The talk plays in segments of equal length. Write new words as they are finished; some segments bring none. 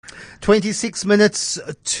26 minutes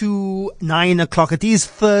to 9 o'clock. It is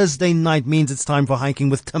Thursday night, means it's time for Hiking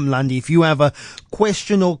with Tim Lundy. If you have a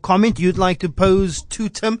question or comment you'd like to pose to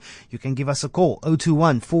Tim, you can give us a call,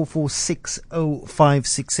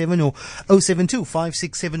 021-446-0567 or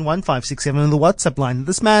 072-567-1567 on the WhatsApp line.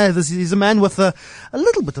 This is a man with a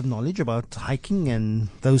little bit of knowledge about hiking and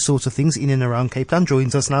those sorts of things in and around Cape Town.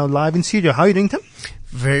 Joins us now live in studio. How are you doing, Tim?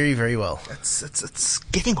 Very, very well. It's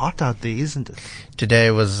getting hot out there, isn't it?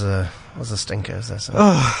 Today was a stinker, as I say.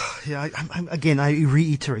 Oh, yeah. I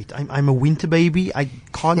reiterate. I'm a winter baby. I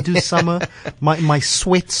can't do summer. My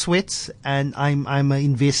sweats, and I'm an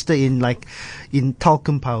investor in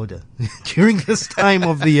talcum powder during this time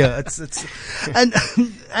of the year.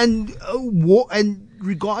 And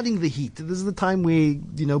regarding the heat, this is the time where,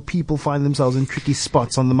 people find themselves in tricky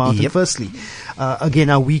spots on the mountain. Yep. Firstly, again,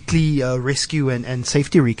 our weekly rescue and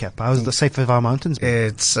safety recap. How's the Safe of Our Mountains been?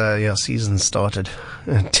 It's, season started.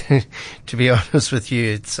 To be honest with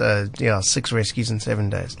you, it's, 6 rescues in 7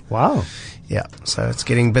 days. Wow. Yeah, so it's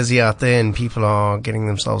getting busy out there and people are getting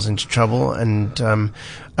themselves into trouble. And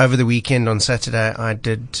over the weekend on Saturday, I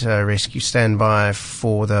did rescue standby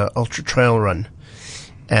for the Ultra Trail Run.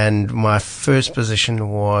 And my first position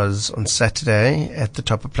was on Saturday at the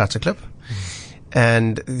top of Platteklip.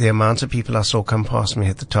 And the amount of people I saw come past me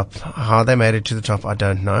at the top, how they made it to the top, I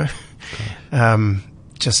don't know. Okay.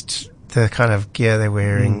 Just the kind of gear they're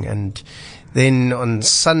wearing. And then on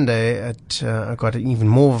Sunday, I got even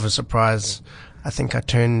more of a surprise. I think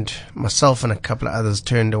myself and a couple of others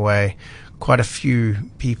turned away quite a few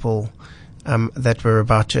people that were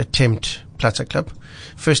about to attempt Platteklip.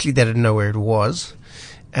 Firstly, they didn't know where it was.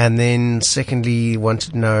 And then secondly,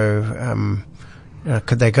 wanted to know,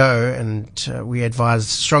 could they go? And we advised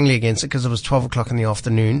strongly against it because it was 12 o'clock in the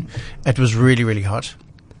afternoon. It was really, really hot.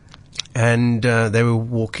 And they were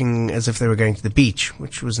walking as if they were going to the beach,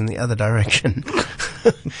 which was in the other direction.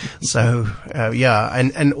 So,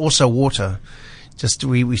 and also water. Just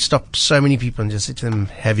we stopped so many people and just said to them,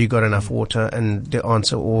 have you got enough water? And the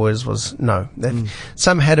answer always was no.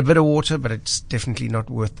 Some had a bit of water, but it's definitely not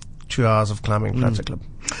worth 2 hours of climbing Platteklip.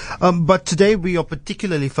 But today we are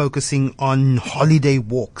particularly focusing on holiday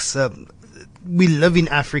walks. We live in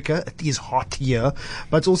Africa. It is hot here,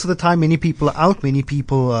 but it's also the time many people are out. Many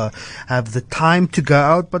people have the time to go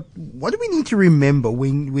out. But what do we need to remember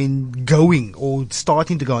when going or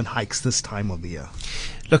starting to go on hikes this time of the year?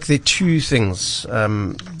 Look, there are two things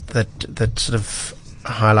that sort of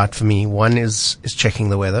highlight for me. One is checking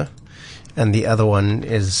the weather, and the other one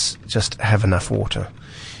is just have enough water.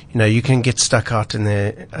 You can get stuck out in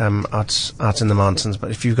the out in the mountains,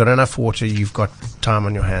 but if you've got enough water, you've got time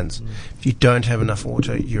on your hands. If you don't have enough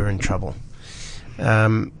water, you're in trouble.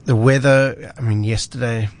 The weather,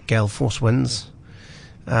 yesterday, gale force winds.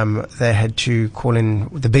 They had to call in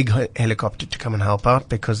the big helicopter to come and help out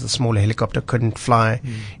because the smaller helicopter couldn't fly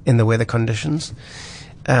in the weather conditions.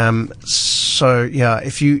 So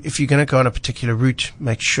if you're going to go on a particular route,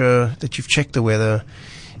 make sure that you've checked the weather.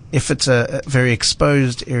 If it's a very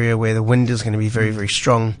exposed area where the wind is going to be very, very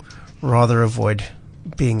strong, rather avoid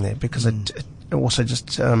being there because it also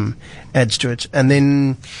just adds to it. And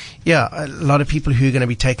then, a lot of people who are going to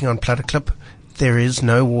be taking on Platteklip, there is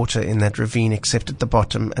no water in that ravine except at the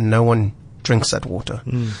bottom, and no one drinks that water.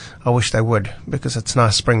 I wish they would because it's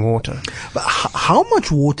nice spring water. But how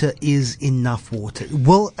much water is enough water?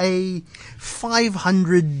 Will a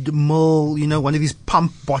 500 ml, one of these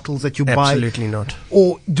pump bottles that you buy? Absolutely not.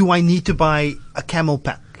 Or do I need to buy a camel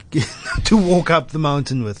pack to walk up the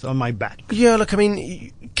mountain with on my back? Yeah, look,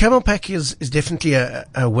 camel pack is definitely a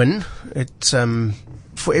win. It's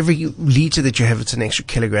for every liter that you have, it's an extra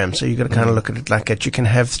kilogram. So you've got to kind of look at it like that. You can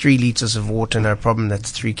have 3 liters of water, no problem.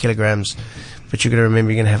 That's 3 kilograms. But you've got to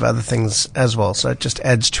remember you're going to have other things as well. So it just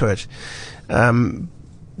adds to it. The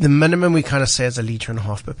minimum we kind of say is 1.5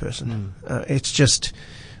 liters per person. It's just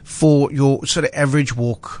for your sort of average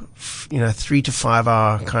walk, 3 to 5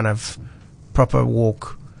 hour kind of proper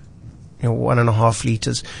walk, 1.5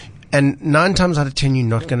 liters. And 9 times out of 10, you're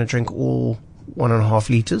not going to drink all 1.5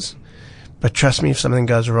 liters. But trust me, if something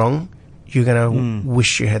goes wrong, you're going to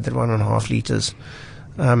wish you had that 1.5 liters.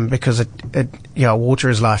 Because water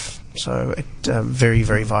is life. So it's very,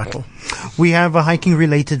 very vital. We have a hiking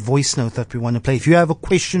related voice note that we want to play. If you have a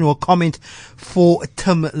question or a comment for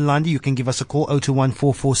Tim Lundy, you can give us a call,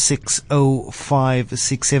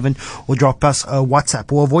 021-446-0567, or drop us a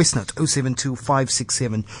WhatsApp or a voice note,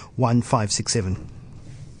 072-567-1567.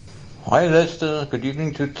 Hi, Lester. Good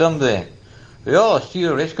evening to Tim there. Yeah, I see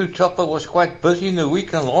the rescue chopper was quite busy in the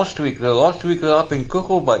week and last week. The last week we were up in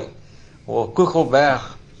Kuchelbay, or Kuchelberg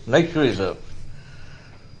Nature Reserve.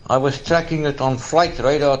 I was tracking it on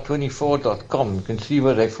flightradar24.com. You can see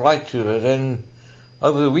where they fly to. And then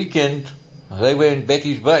over the weekend, they were in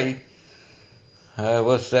Betty's Bay.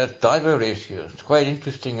 Was that diver rescue. It's quite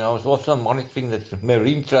interesting. I was also monitoring the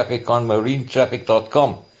marine traffic on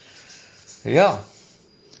marinetraffic.com. Yeah,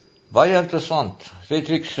 baie interessant.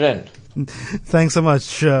 Cedric Strand. Thanks so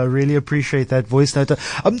much. Really appreciate that voice note.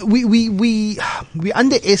 We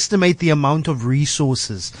underestimate the amount of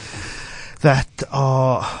resources that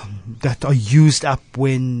are used up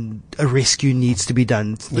when a rescue needs to be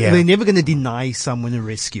done. Yeah. They're never going to deny someone a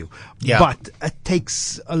rescue, but it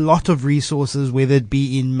takes a lot of resources, whether it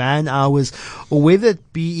be in man hours or whether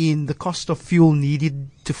it be in the cost of fuel needed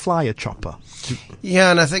to fly a chopper. Yeah,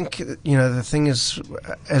 and I think, the thing is,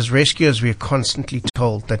 as rescuers, we're constantly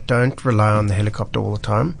told that don't rely on the helicopter all the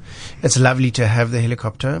time. It's lovely to have the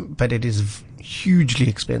helicopter, but it is hugely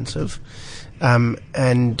expensive.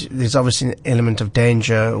 And there's obviously an element of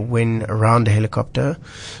danger when around a helicopter.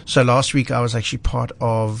 So last week I was actually part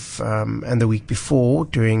of, and the week before,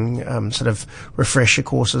 doing sort of refresher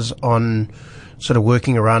courses on sort of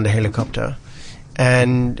working around a helicopter.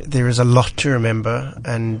 And there is a lot to remember.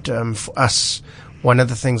 And for us, one of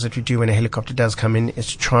the things that we do when a helicopter does come in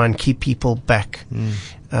is to try and keep people back.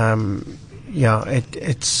 It's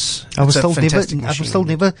I was told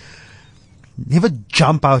never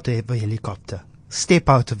jump out of a helicopter. Step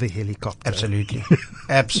out of a helicopter. Absolutely.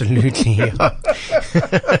 Absolutely. Yeah.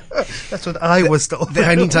 That's what I was told. The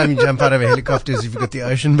only time you jump out of a helicopter is if you've got the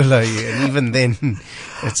ocean below you. And even then,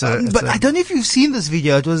 But I don't know if you've seen this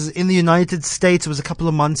video. It was in the United States. It was a couple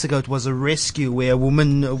of months ago. It was a rescue where a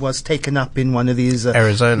woman was taken up in one of these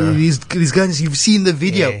Arizona. These guns. You've seen the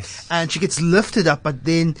video. Yes. And she gets lifted up, but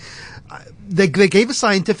then they gave a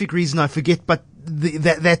scientific reason, I forget, but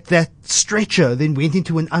that stretcher then went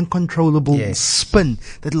into an uncontrollable spin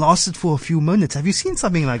that lasted for a few minutes. Have you seen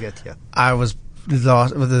something like that here? I was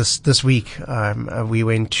this week. We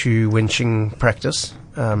went to winching practice,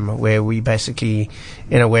 where we basically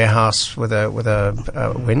in a warehouse with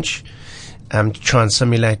a winch, to try and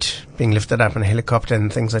simulate being lifted up in a helicopter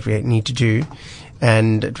and things that we need to do.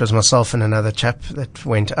 And it was myself and another chap that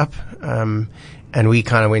went up, and we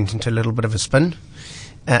kind of went into a little bit of a spin.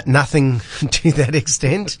 Nothing to that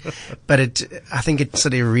extent, but I think it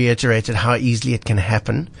sort of reiterated how easily it can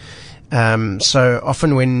happen. So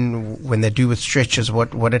often when they do with stretchers,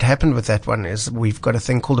 what had happened with that one is we've got a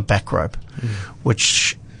thing called a back rope,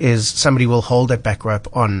 which is somebody will hold that back rope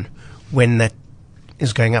on when that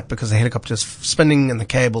is going up because the helicopter is spinning and the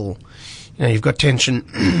cable, you've got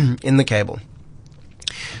tension in the cable.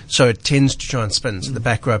 So it tends to try and spin. So the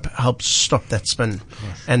back rope helps stop that spin.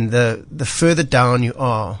 Yes. And the further down you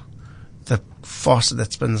are, the faster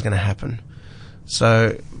that spin is going to happen.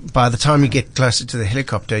 So by the time you get closer to the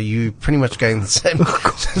helicopter, you're pretty much going the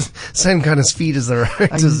same kind of speed as the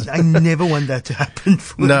rotors. I never want that to happen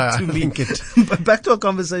to me. But back to our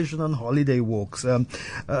conversation on holiday walks. A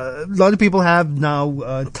lot of people have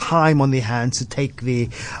now time on their hands to take their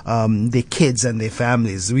kids and their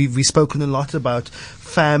families. We've spoken a lot about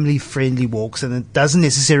family-friendly walks, and it doesn't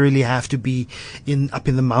necessarily have to be up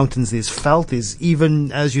in the mountains. There's veld. There's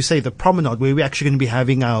even, as you say, the promenade, where we're actually going to be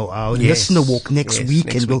having our listener walk next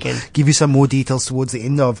week, and we'll give you some more details towards the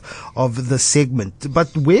end of the segment.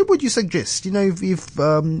 But where would you suggest, if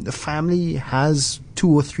a family has 2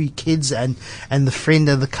 or 3 kids and the friend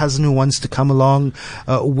and the cousin who wants to come along,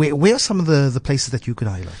 where are some of the places that you could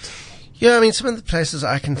highlight? Yeah, I mean, some of the places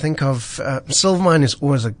I can think of, Silvermine is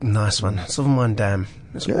always a nice one. Silvermine Dam.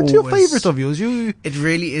 It's your favorite of yours. It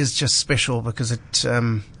really is just special because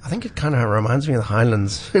I think it kind of reminds me of the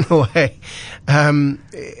Highlands in a way.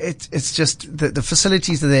 It's just the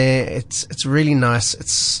facilities are there. It's really nice.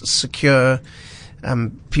 It's secure.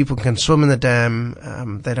 People can swim in the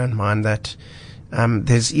dam. They don't mind that.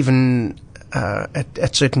 There's even,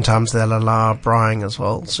 at certain times they'll allow braaiing as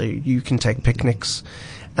well. So you can take picnics.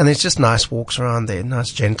 And there's just nice walks around there, nice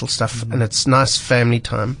gentle stuff, and it's nice family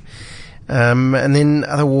time. And then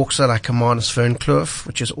other walks are like Hermanus Fernkloof,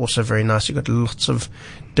 which is also very nice. You've got lots of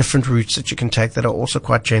different routes that you can take that are also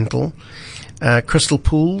quite gentle. Crystal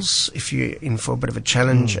Pools, if you're in for a bit of a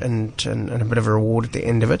challenge and a bit of a reward at the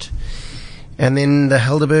end of it. And then the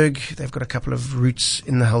Helderberg, they've got a couple of routes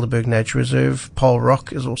in the Helderberg Nature Reserve. Paul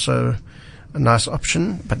Rock is also a nice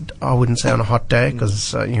option, but I wouldn't say on a hot day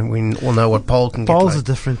because we all know what Paul can get like. Paul's a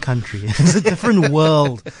different country. It's a different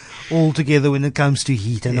world altogether when it comes to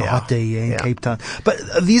heat and a hot day here in Cape Town. But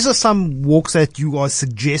these are some walks that you are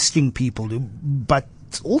suggesting people do, but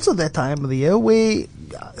it's also that time of the year where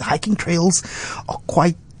hiking trails are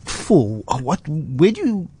quite full, where do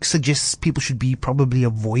you suggest people should be probably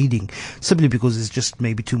avoiding, simply because there's just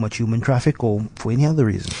maybe too much human traffic, or for any other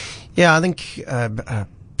reason? Yeah, I think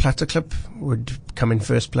Platteklip would come in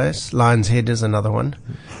first place. Lion's Head is another one.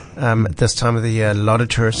 At this time of the year, a lot of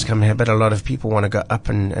tourists come here, but a lot of people want to go up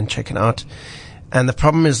and check it out. And the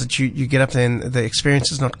problem is that you get up there and the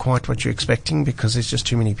experience is not quite what you're expecting, because there's just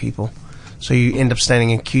too many people. So you end up standing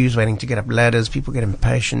in queues, waiting to get up ladders. People get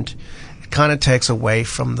impatient. It kind of takes away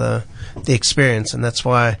from the experience, and that's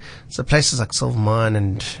why so places like Silvermine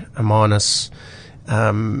and Amanus,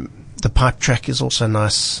 the pipe track is also a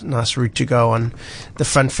nice route to go on. The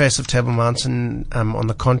front face of Table Mountain on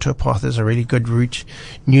the contour path is a really good route.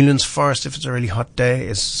 Newlands Forest, if it's a really hot day,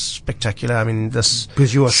 is spectacular. I mean,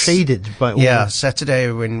 because you are shaded by all. Yeah,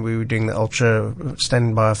 Saturday when we were doing the ultra,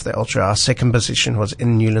 standing by for the ultra, our second position was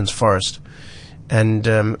in Newlands Forest. And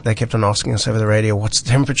they kept on asking us over the radio, what's the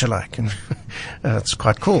temperature like? And it's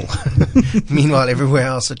quite cool. Meanwhile, everywhere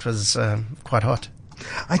else it was quite hot.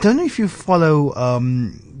 I don't know if you follow,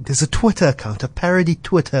 there's a Twitter account, a parody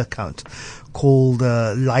Twitter account called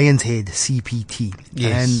Lion's Head CPT.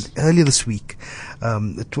 Yes. And earlier this week,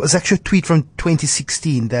 it was actually a tweet from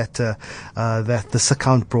 2016 that this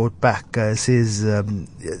account brought back. Says,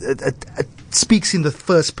 it speaks in the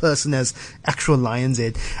first person as actual Lion's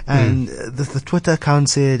Head. And the Twitter account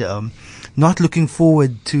said, not looking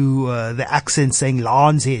forward to the accent saying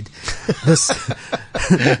Lion's Head.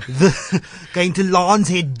 Going to Lion's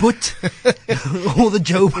Head, but all the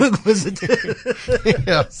Joburg visitors.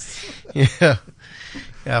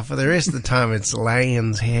 Yeah, for the rest of the time it's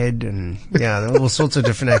Lion's Head and all sorts of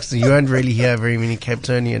different accents. You won't really hear very many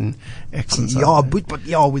Capetonian accents. Yeah, but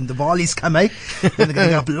when the Wali's come, then they're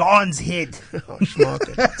going up Lion's Head. Oh,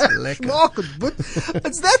 schmarket, that's lekker. Schmarket, but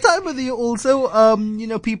it's that time of the year also.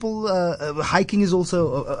 People, hiking is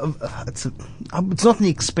also, it's not an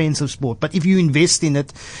expensive sport, but if you invest in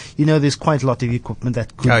it, there's quite a lot of equipment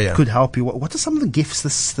that could help you. What are some of the gifts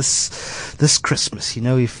this Christmas?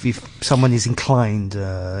 If someone is inclined,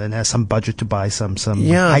 and has some budget to buy some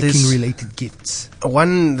hiking related gifts.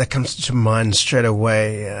 One that comes to mind straight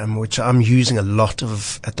away, which I'm using a lot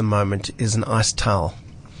of at the moment, is an ice towel.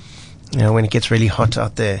 When it gets really hot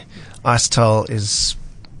out there, ice towel is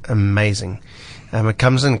amazing. It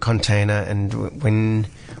comes in a container, and when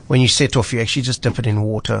you set off, you actually just dip it in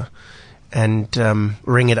water and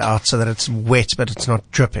wring it out so that it's wet but it's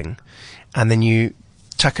not dripping, and then you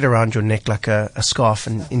tuck it around your neck like a scarf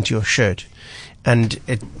and into your shirt. And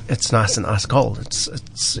it's nice and ice cold.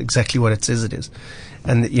 It's exactly what it says it is.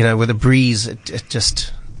 And, with a breeze,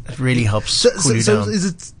 it really helps cool you down. So is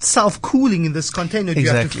it self-cooling in this container? Do you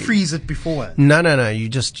have to freeze it beforehand? No. You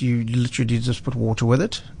literally just put water with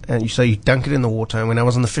it. And you dunk it in the water. And when I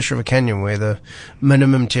was on the Fish River Canyon, where the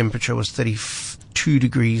minimum temperature was 32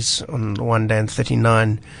 degrees on one day and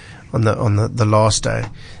 39 on the last day,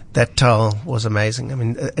 that towel was amazing. I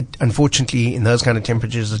mean, unfortunately, in those kind of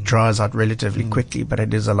temperatures, it dries out relatively quickly, but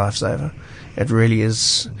it is a lifesaver. It really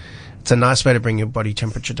is. It's a nice way to bring your body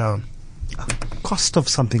temperature down. Cost of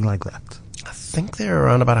something like that? I think they're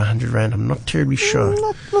around about 100 Rand. I'm not terribly sure.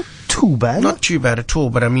 Not too bad. Not too bad at all.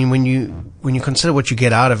 But I mean, when you consider what you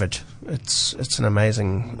get out of it, it's an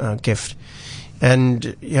amazing gift. And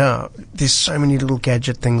there's so many little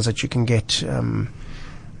gadget things that you can get.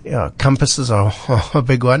 Compasses are a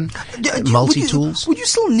big one. Multi-tools. Would you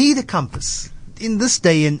still need a compass in this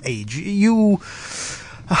day and age? You're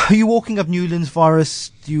walking up Newlands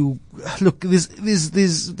Forest. There's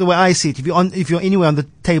the way I see it. If you're anywhere on the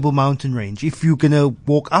Table Mountain range, if you're gonna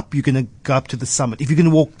walk up, you're gonna go up to the summit. If you're gonna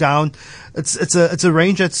walk down, it's a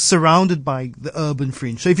range that's surrounded by the urban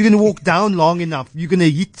fringe. So if you're gonna walk down long enough, you're gonna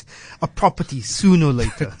hit a property sooner or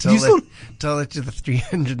later. Tell that to the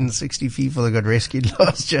 360 people that got rescued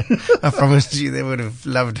last year. I promise you, they would have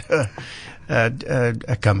loved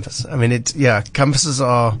a compass. I mean, compasses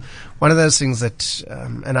are one of those things that,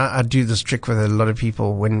 and I do this trick with a lot of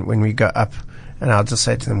people when we go up, and I'll just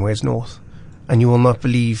say to them, where's north? And you will not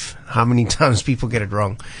believe how many times people get it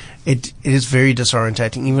wrong. It is very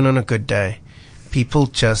disorientating, even on a good day.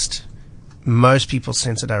 Most people's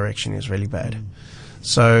sense of direction is really bad.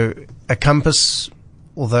 So a compass,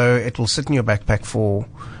 although it will sit in your backpack for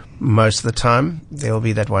most of the time, there will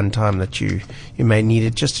be that one time that you may need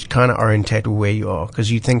it just to kind of orientate where you are,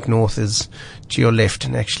 because you think north is to your left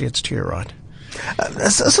and actually it's to your right.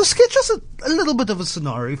 So sketch us a little bit of a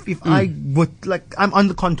scenario. If I would, I'm on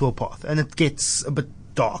the contour path and it gets a bit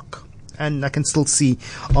dark and I can still see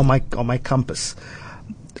on my compass.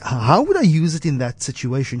 How would I use it in that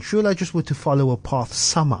situation? Surely I just were to follow a path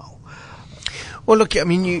somehow. Well, look, I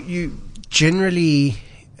mean, you generally,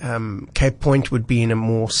 Cape Point would be in a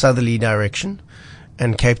more southerly direction,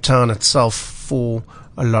 and Cape Town itself, for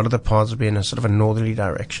a lot of the paths, would be in a sort of a northerly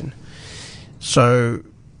direction. So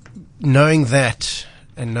knowing that,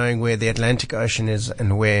 and knowing where the Atlantic Ocean is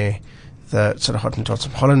and where the sort of Hottentots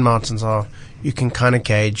of Holland Mountains are, you can kind of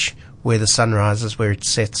gauge where the sun rises, where it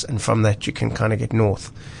sets, and from that you can kind of get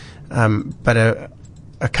north. But a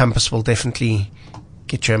compass will definitely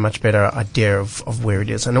get you a much better idea of where it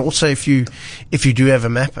is. And also, if you do have a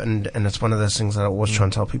map, and it's one of those things that I always try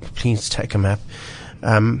and tell people, please take a map.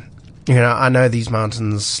 I know these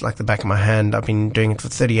mountains like the back of my hand. I've been doing it for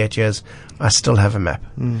 38 years. I still have a map.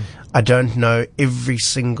 I don't know every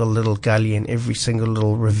single little gully and every single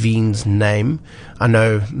little ravine's name. I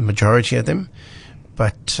know the majority of them.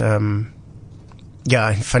 But, funny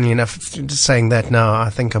enough, just saying that now, I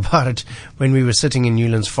think about it. When we were sitting in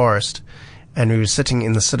Newlands Forest and we were sitting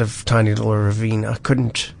in this sort of tiny little ravine, I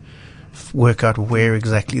couldn't work out where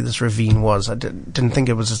exactly this ravine was. I didn't think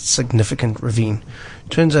it was a significant ravine.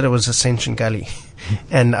 Turns out it was Ascension Gully.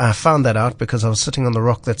 And I found that out because I was sitting on the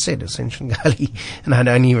rock that said Ascension Gully, and I'd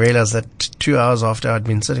only realized that 2 hours after I'd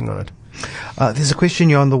been sitting on it. There's a question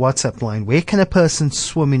here on the WhatsApp line. Where can a person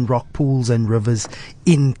swim in rock pools and rivers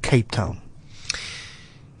in Cape Town?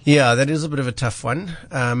 Yeah, that is a bit of a tough one.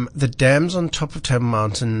 The dams on top of Table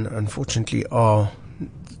Mountain, unfortunately,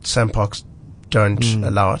 sandparks don't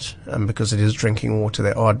allow it because it is drinking water.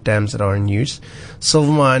 There are dams that are in use.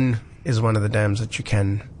 Silvermine is one of the dams that you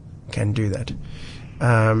can do that.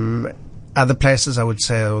 Other places, I would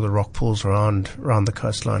say, are the rock pools around the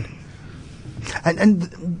coastline.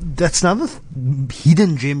 And that's another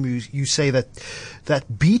hidden gem. You say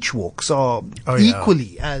that beach walks are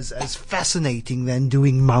equally as fascinating than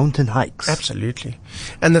doing mountain hikes. Absolutely.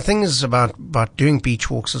 And the thing is about doing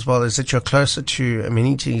beach walks as well is that you're closer to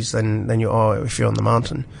amenities than you are if you're on the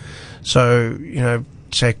mountain. So,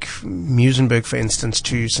 take Muizenberg, for instance,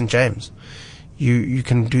 to St. James. You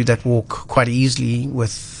can do that walk quite easily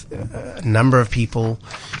with a number of people,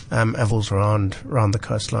 around the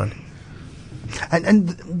coastline.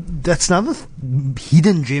 And that's another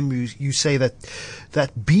hidden gem. You say that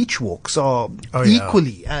beach walks are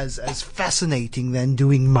equally as fascinating than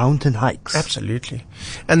doing mountain hikes. Absolutely.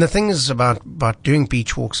 And the thing is about doing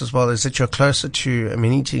beach walks as well is that you're closer to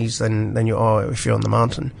amenities than you are if you're on the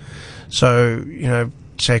mountain. So,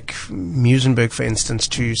 take Muizenberg, for instance,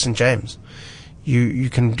 to St. James. You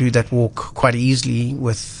can do that walk quite easily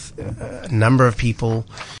with a number of people,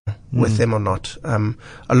 with them or not.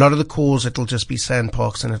 A lot of the calls, it'll just be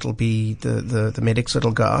sandparks, and it'll be the medics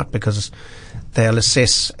that'll go out because they'll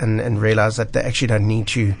assess and realize that they actually don't need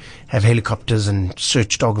to have helicopters and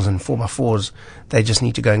search dogs and 4x4s. They just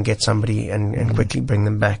need to go and get somebody and quickly bring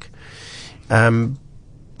them back.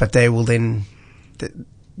 But they will then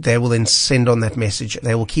send on that message.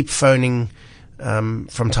 They will keep phoning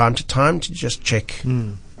from time to time to just check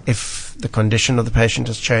if the condition of the patient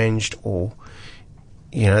has changed, or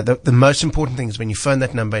the most important thing is when you phone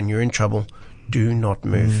that number and you're in trouble, do not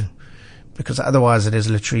move. Because otherwise it is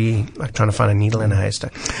literally like trying to find a needle in a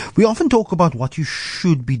haystack. We often talk about what you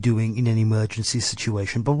should be doing in an emergency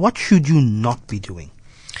situation, but what should you not be doing?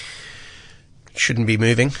 Shouldn't be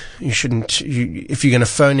moving. You shouldn't. If you're going to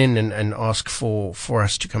phone in and ask for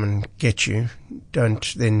us to come and get you,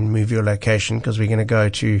 don't then move your location, because we're going to go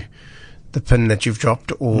to the pin that you've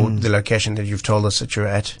dropped or the location that you've told us that you're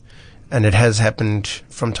at. And it has happened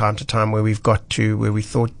from time to time where we've got to where we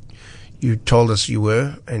thought you told us you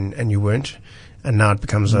were and you weren't, and now it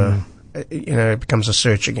becomes it becomes a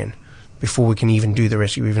search again before we can even do the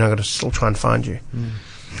rescue. We've now got to still try and find you.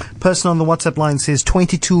 Person on the WhatsApp line says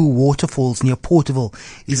 22 waterfalls near Porterville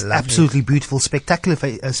is Lovely. Absolutely beautiful, spectacular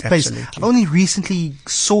space. Absolutely. I only recently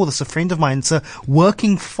saw this. A friend of mine, it's a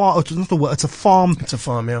working farm. It's a farm. It's a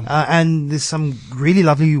farm, yeah. And there's some really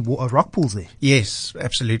lovely rock pools there. Yes,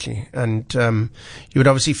 absolutely. And you would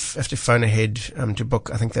obviously have to phone ahead to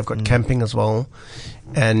book. I think they've got camping as well.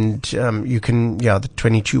 And you can, the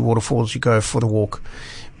 22 waterfalls, you go for the walk.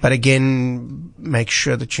 But again, make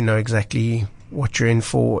sure that you know exactly what you're in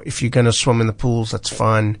for. If you're going to swim in the pools, that's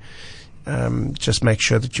fine. Just make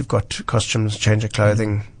sure that you've got costumes, change of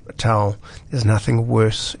clothing, a towel. There's nothing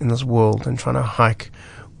worse in this world than trying to hike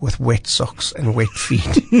with wet socks and wet feet.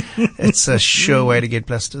 It's a sure way to get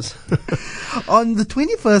blisters. On the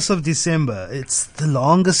 21st of December, it's the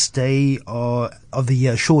longest day of the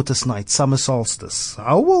year, shortest night, summer solstice.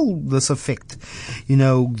 How will this affect,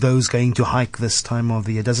 those going to hike this time of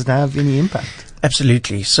the year? Does it have any impact?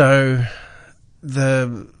 Absolutely. So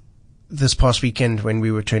this past weekend when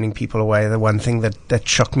we were turning people away, the one thing that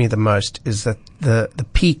shocked me the most is that the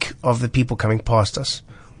peak of the people coming past us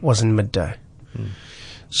was in midday.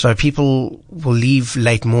 So people will leave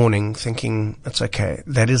late morning thinking it's okay.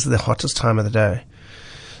 That is the hottest time of the day.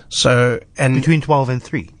 So, and between 12 and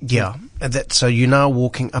 3. Yeah. So you're now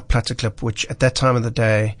walking up Platteklip, which at that time of the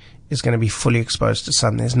day is going to be fully exposed to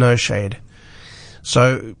sun. There's no shade.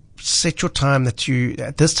 So set your time at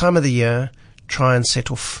this time of the year, try and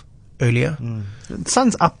set off earlier. The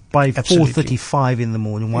sun's up by 4:35 in the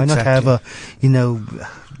morning. Why not have a,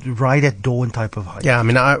 right at dawn type of hike? Yeah, I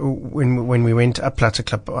mean, when we went up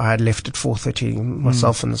Platteklip, I had left at 4:30.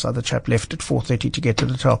 Myself and this other chap left at 4:30 to get to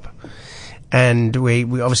the top. And we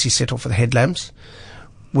obviously set off with headlamps.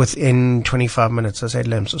 Within 25 minutes, those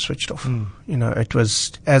headlamps were switched off. It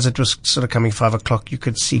was sort of coming 5 o'clock, you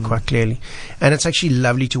could see quite clearly. And it's actually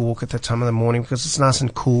lovely to walk at that time of the morning because it's nice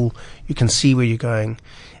and cool. You can see where you're going.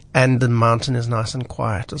 And the mountain is nice and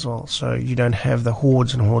quiet as well. So you don't have the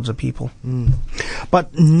hordes and hordes of people.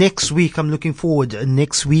 But next week, I'm looking forward.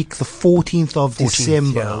 Next week, the 14th of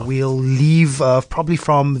December, we'll leave probably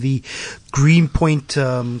from the Greenpoint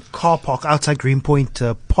car park, outside Greenpoint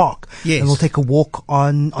Park. Yes. And we'll take a walk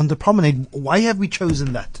on the promenade. Why have we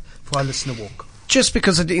chosen that for our listener walk? Just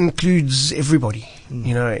because it includes everybody,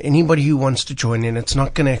 anybody who wants to join in. It's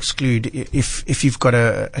not going to exclude if you've got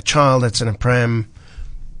a child that's in a pram.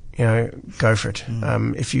 Go for it.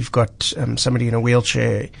 If you've got somebody in a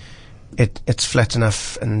wheelchair, it's flat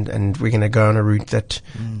enough, and we're going to go on a route that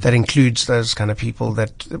includes those kind of people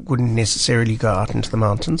that wouldn't necessarily go out into the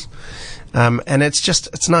mountains. And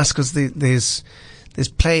it's nice because there's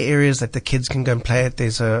play areas that the kids can go and play at.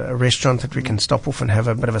 There's a restaurant that we can stop off and have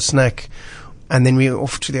a bit of a snack, and then we're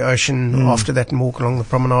off to the ocean after that and walk along the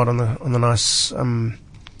promenade on the nice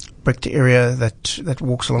bricked area that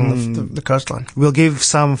walks along the coastline. We'll give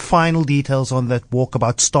some final details on that walk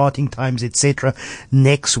about starting times, etc.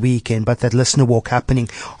 next weekend, but that listener walk happening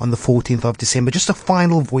on the 14th of December. Just a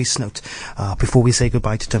final voice note before we say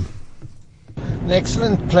goodbye to Tim. An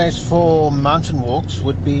excellent place for mountain walks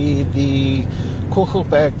would be the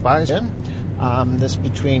Kogelberg Basin. This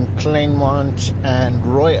between Claremont and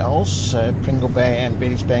Royals, so Pringle Bay and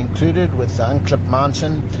Betty's Bay included, with the Unclip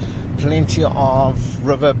Mountain. Plenty of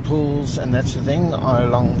river pools and that sort of thing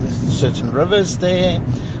along certain rivers there,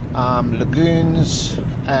 lagoons,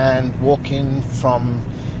 and walking from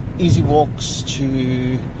easy walks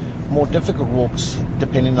to more difficult walks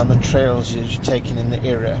depending on the trails you're taking in the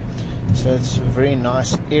area. So it's a very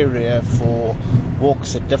nice area for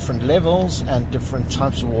walks at different levels and different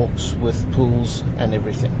types of walks with pools and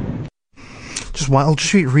everything. I'll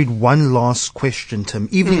just read one last question, Tim.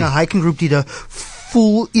 Evening, a hiking group did a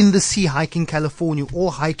full in the sea hike in California.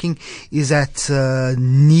 All hiking is at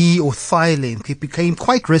knee or thigh length. It became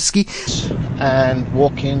quite risky. And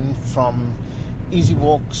walking from easy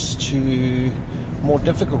walks to more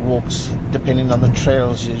difficult walks depending on the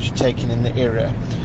trails you're taking in the area.